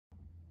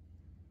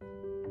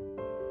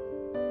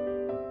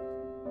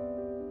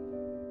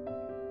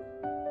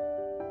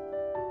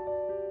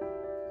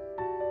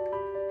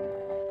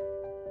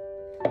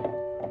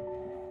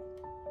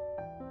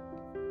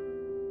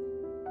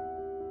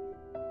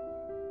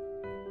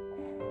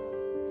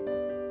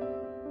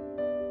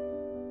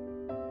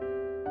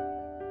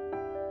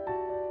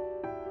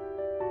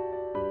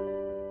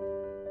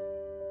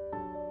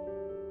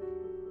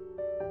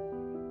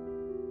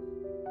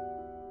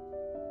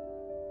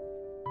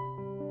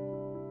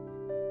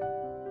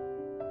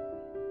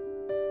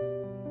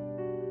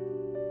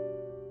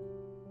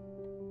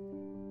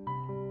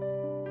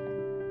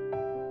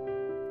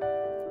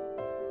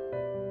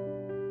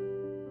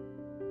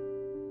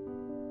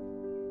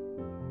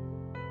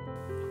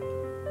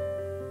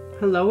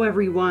Hello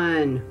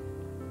everyone.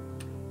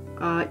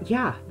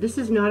 Yeah, this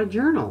is not a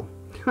journal.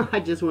 I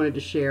just wanted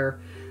to share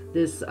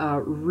this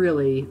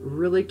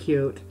really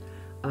cute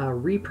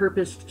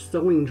repurposed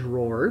sewing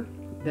drawer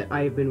that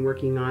I've been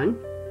working on.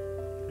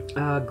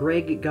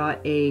 Greg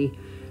got a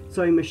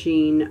sewing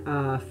machine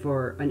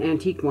for an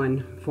antique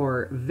one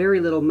for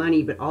very little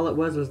money, but all it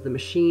was the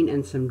machine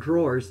and some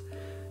drawers.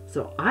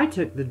 So I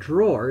took the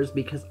drawers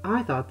because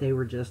I thought they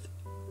were just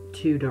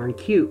too darn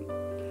cute.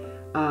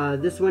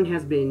 This one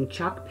has been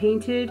chalk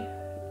painted,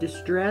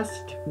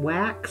 distressed,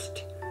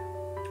 waxed,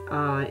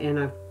 and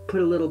I've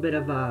put a little bit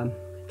of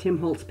Tim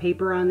Holtz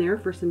paper on there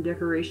for some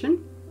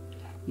decoration.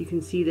 You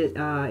can see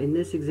that in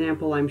this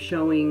example I'm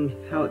showing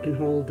how it can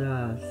hold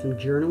some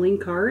journaling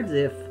cards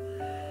if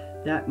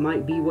that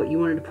might be what you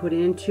wanted to put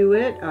into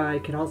it.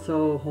 It could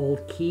also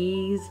hold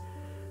keys,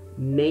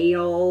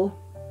 mail,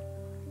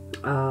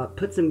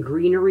 put some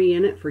greenery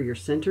in it for your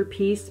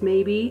centerpiece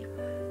maybe.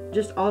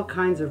 Just all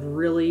kinds of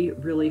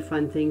really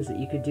fun things that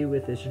you could do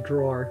with this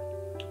drawer.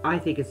 I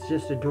think it's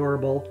just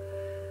adorable.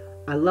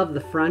 I love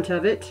the front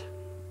of it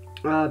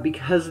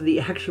because the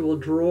actual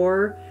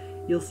drawer,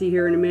 you'll see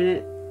here in a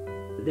minute,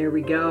 there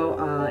we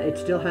go, it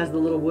still has the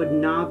little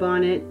wooden knob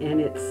on it, and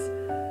it's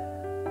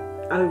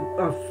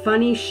a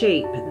funny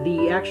shape.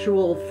 The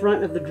actual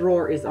front of the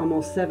drawer is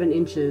almost 7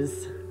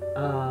 inches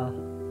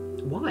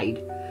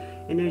wide,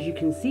 and as you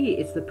can see,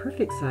 it's the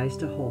perfect size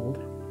to hold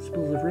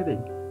spools of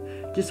ribbon.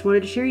 Just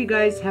wanted to share, you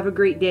guys. Have a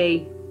great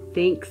day.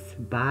 Thanks.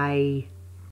 Bye.